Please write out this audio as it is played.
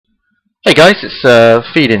Hey guys,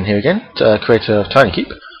 it's Feed-In here again, creator of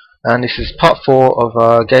TinyKeep, and this is part 4 of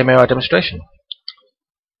our game AI demonstration.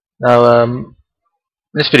 Now, in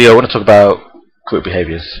this video I want to talk about group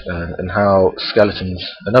behaviours and how skeletons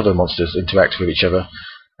and other monsters interact with each other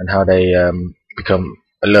and how they become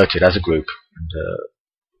alerted as a group and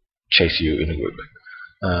chase you in a group.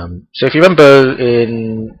 So if you remember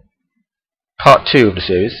in part 2 of the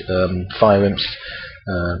series, Fire Imps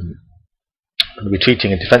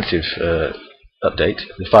retreating and defensive update,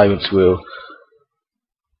 the fire imps will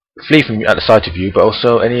flee from you at the sight of you, but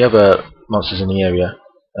also any other monsters in the area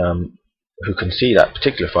who can see that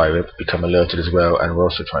particular fire imp become alerted as well and will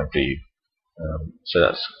also try and flee you. So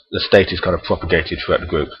that's the state is kind of propagated throughout the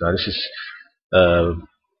group. Now this is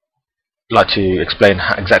like to explain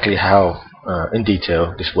exactly how in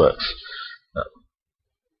detail this works.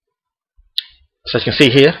 So as you can see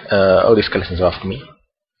here, all these skeletons are after me.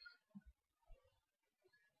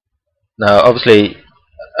 Now obviously,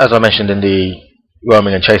 as I mentioned in the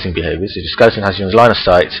roaming and chasing behaviours, if the skeleton has you in line of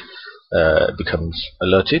sight, it becomes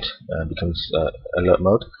alerted, becomes alert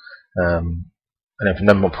mode, and then from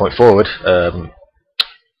that point forward,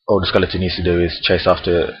 all the skeleton needs to do is chase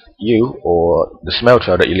after you or the smell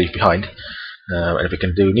trail that you leave behind, and if it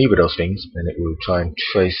can do neither of those things, then it will try and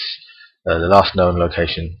trace the last known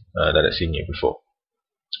location that it's seen you before.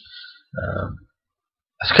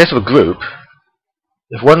 As a case of a group,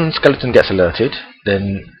 if one skeleton gets alerted,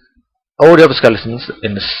 then all the other skeletons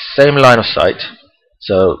in the same line of sight,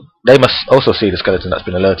 so they must also see the skeleton that's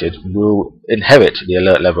been alerted, will inherit the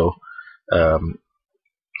alert level from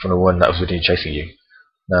the one that was originally chasing you.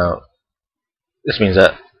 Now, this means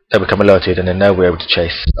that they'll become alerted and then they'll be able to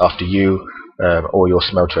chase after you or your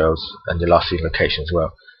smell trails and your last seen location as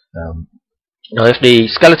well. Now, if the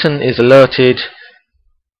skeleton is alerted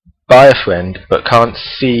by a friend but can't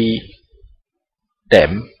see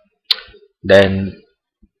them, then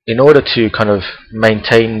in order to kind of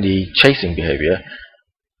maintain the chasing behaviour,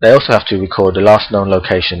 they also have to record the last known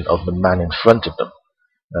location of the man in front of them.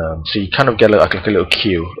 So you kind of get like a little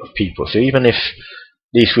queue of people. So even if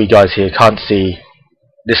these three guys here can't see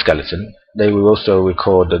this skeleton, they will also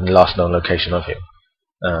record the last known location of him.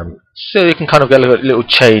 So you can kind of get a little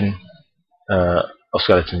chain of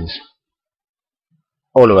skeletons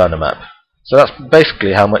all around the map. So that's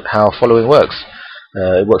basically how following works.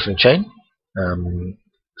 It works in a chain.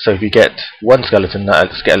 So if you get one skeleton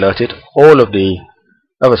that's get alerted, all of the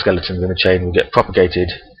other skeletons in the chain will get propagated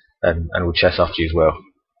and will chase after you as well.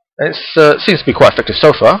 And it seems to be quite effective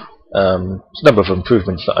so far. There's a number of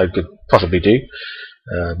improvements that I could possibly do.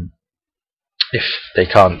 If they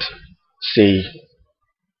can't see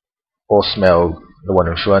or smell the one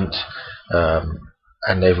in front,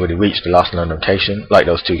 and they've already reached the last known location, like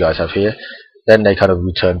those two guys have here, then they kind of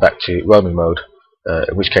return back to roaming mode,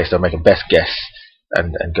 in which case they'll make a best guess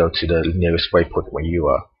and go to the nearest waypoint where you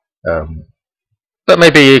are. But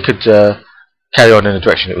maybe you could carry on in the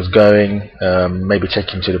direction it was going, maybe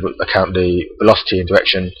take into account the velocity and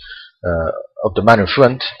direction of the man in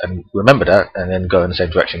front, and remember that, and then go in the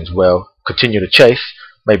same direction as well. Continue the chase,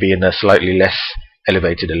 maybe in a slightly less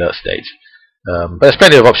elevated alert state. But there's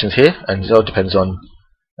plenty of options here, and it all depends on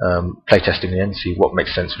playtesting in the end, see what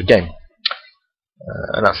makes sense for the game.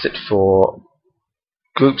 And that's it for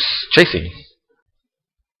groups chasing.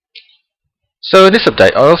 So in this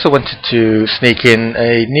update, I also wanted to sneak in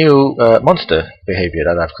a new monster behaviour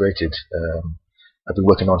that I've created. I've been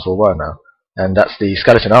working on for a while now, and that's the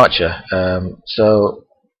skeleton archer. So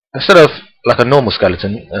instead of like a normal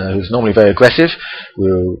skeleton who's normally very aggressive,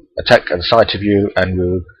 will attack at the sight of you and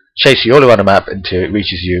will chase you all around the map until it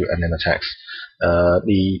reaches you and then attacks.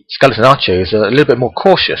 The skeleton archer is a little bit more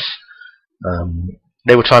cautious.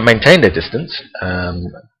 They will try and maintain their distance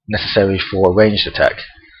necessary for a ranged attack.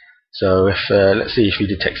 So if let's see if he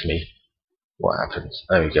detects me, what happens?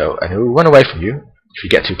 There we go, and he will run away from you if you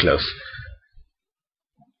get too close,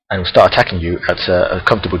 and will start attacking you at a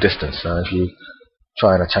comfortable distance. So if you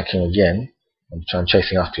try and attack him again, and try and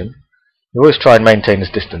chasing after him, you always try and maintain this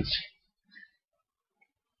distance.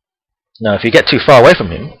 Now if you get too far away from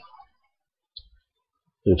him,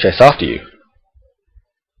 he will chase after you.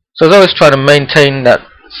 So he's always trying to maintain that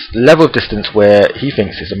level of distance where he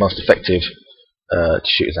thinks is the most effective to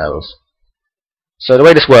shoot his arrows. So the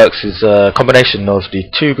way this works is a combination of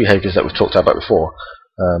the two behaviours that we've talked about before.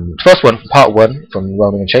 The first one, part 1, from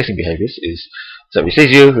roaming and chasing behaviours, is that if he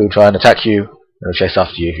sees you, he'll try and attack you, and he'll chase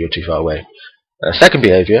after you if you're too far away. The second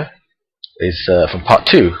behaviour is from part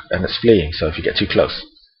 2, and it's fleeing, so if you get too close.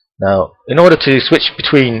 Now, in order to switch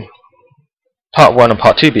between part 1 and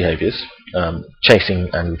part 2 behaviours, chasing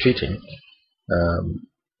and retreating,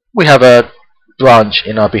 we have a branch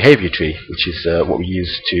in our behaviour tree, which is what we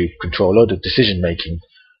use to control all the decision making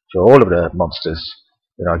for all of the monsters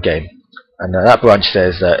in our game. And that branch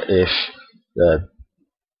says that if the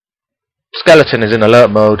skeleton is in alert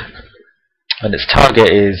mode and its target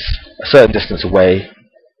is a certain distance away,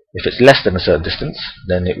 if it's less than a certain distance,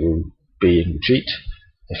 then it will be in retreat.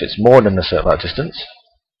 If it's more than a certain amount of distance,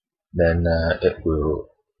 then it will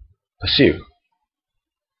pursue.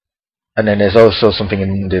 And then there's also something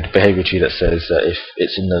in the behaviour tree that says that if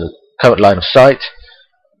it's in the current line of sight,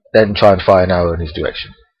 then try and fire an arrow in his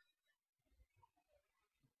direction.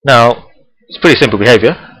 Now, it's pretty simple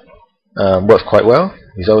behaviour, works quite well.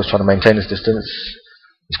 He's always trying to maintain his distance.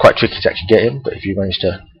 It's quite tricky to actually get him, but if you manage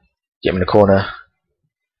to get him in the corner,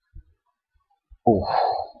 ooh,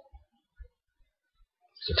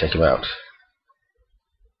 so take him out.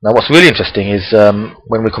 Now what's really interesting is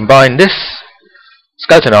when we combine this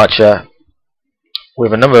skeleton archer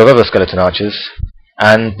with a number of other skeleton archers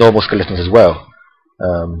and normal skeletons as well,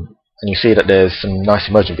 and you see that there's some nice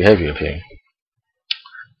emergent behaviour appearing.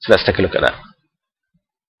 So let's take a look at that.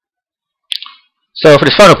 So for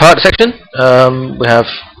this final part of the section, we have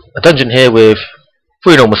a dungeon here with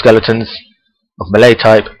 3 normal skeletons of melee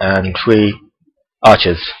type and 3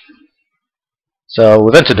 archers. So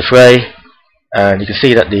we've entered the fray, and you can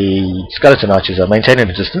see that the skeleton archers are maintaining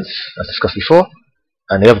the distance, as discussed before,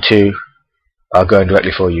 and the other 2 are going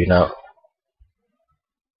directly for you. Now,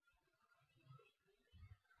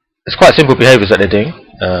 it's quite simple behaviours that they're doing,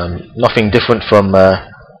 nothing different from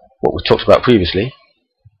what we talked about previously,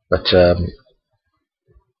 but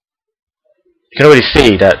you can already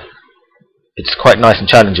see that it's quite nice and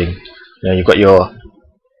challenging. You know, you've got your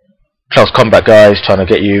close combat guys trying to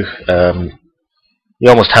get you. You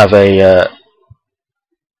almost have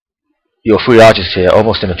your 3 archers here,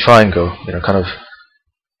 almost in a triangle. You know, kind of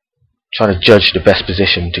trying to judge the best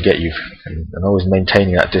position to get you, and always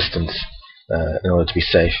maintaining that distance in order to be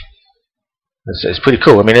safe. It's pretty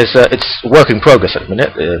cool. I mean, it's work in progress at the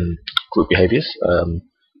minute. Group behaviours.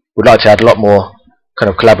 We'd like to add a lot more kind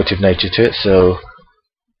of collaborative nature to it. So,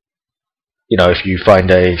 you know, if you find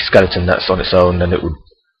a skeleton that's on its own, then it would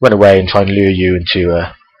run away and try and lure you into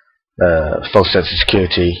a false sense of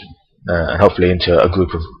security, and hopefully into a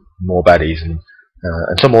group of more baddies and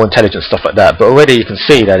some more intelligent stuff like that. But already you can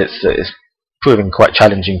see that it's proving quite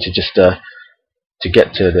challenging to just to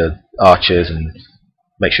get to the archers and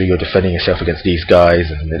make sure you're defending yourself against these guys,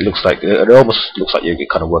 and it almost looks like you're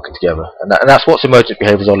kind of working together, and that's what emergent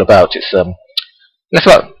behaviour is all about. It's less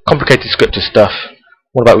about complicated scripted stuff,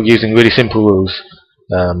 more about using really simple rules,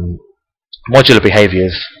 modular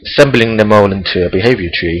behaviours, assembling them all into a behaviour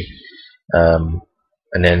tree,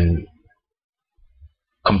 and then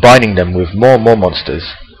combining them with more and more monsters,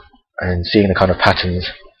 and seeing the kind of patterns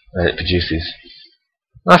that it produces.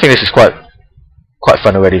 And I think this is quite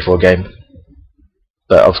fun already for a game.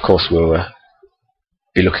 But of course we'll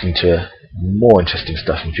be looking to more interesting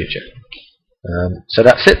stuff in the future. So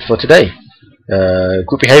that's it for today.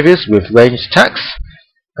 Group behaviours with ranged attacks,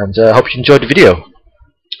 and I hope you enjoyed the video.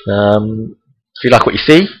 If you like what you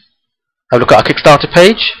see, have a look at our Kickstarter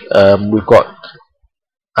page. We've got,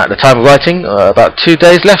 at the time of writing, about 2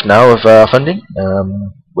 days left now of our funding.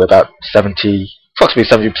 We're about approximately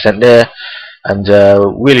 70% there, and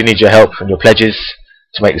really need your help and your pledges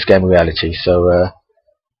to make this game a reality. So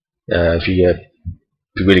if you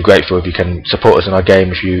be really grateful if you can support us in our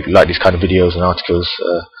game. If you like these kind of videos and articles,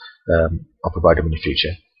 I'll provide them in the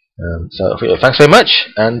future. So thanks very much,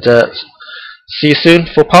 and see you soon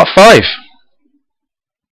for part 5.